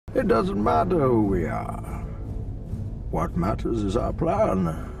It doesn't matter who we are. What matters is our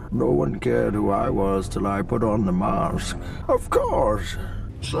plan. No one cared who I was till I put on the mask. Of course.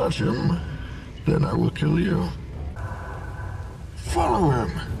 Search him, then I will kill you. Follow him.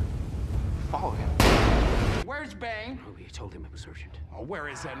 Follow him? Where's Bane? Oh, you told him it was urgent. Oh, where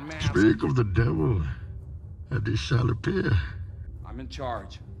is that man? Speak of the devil, and he shall appear. I'm in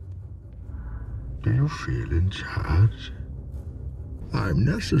charge. Do you feel in charge? I'm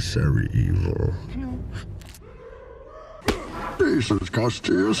necessary evil. Peace has cost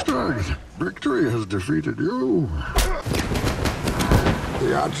you your strength. Victory has defeated you.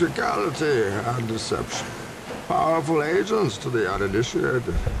 Theatricality and deception. Powerful agents to the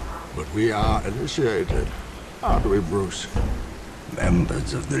uninitiated. But we are initiated. Aren't we, Bruce?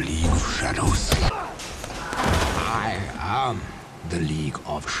 Members of the League of Shadows. I am the League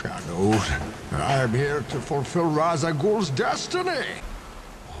of Shadows. I am here to fulfill Ra's al Ghul's destiny.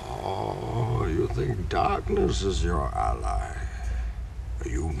 Oh, you think darkness is your ally?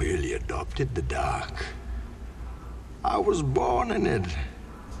 You merely adopted the dark. I was born in it,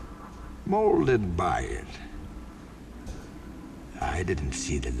 molded by it. I didn't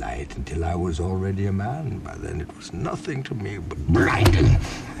see the light until I was already a man. By then it was nothing to me but blinding.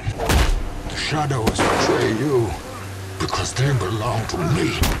 The shadows betray you because they belong to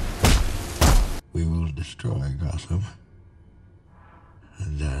me. We will destroy Gotham.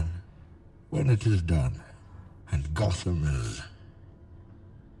 And then, when it is done, and Gotham is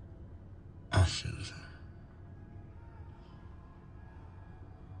ashes,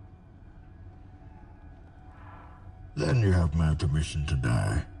 then you have my permission to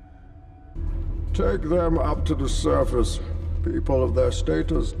die. Take them up to the surface. People of their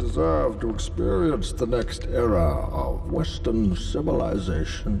status deserve to experience the next era of Western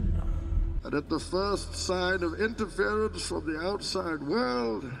civilization. And at the first sign of interference from the outside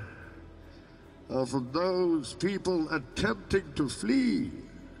world, or from those people attempting to flee,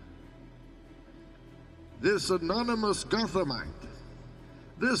 this anonymous Gothamite,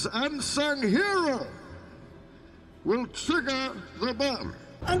 this unsung hero, will trigger the bomb.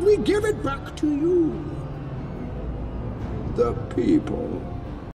 And we give it back to you, the people.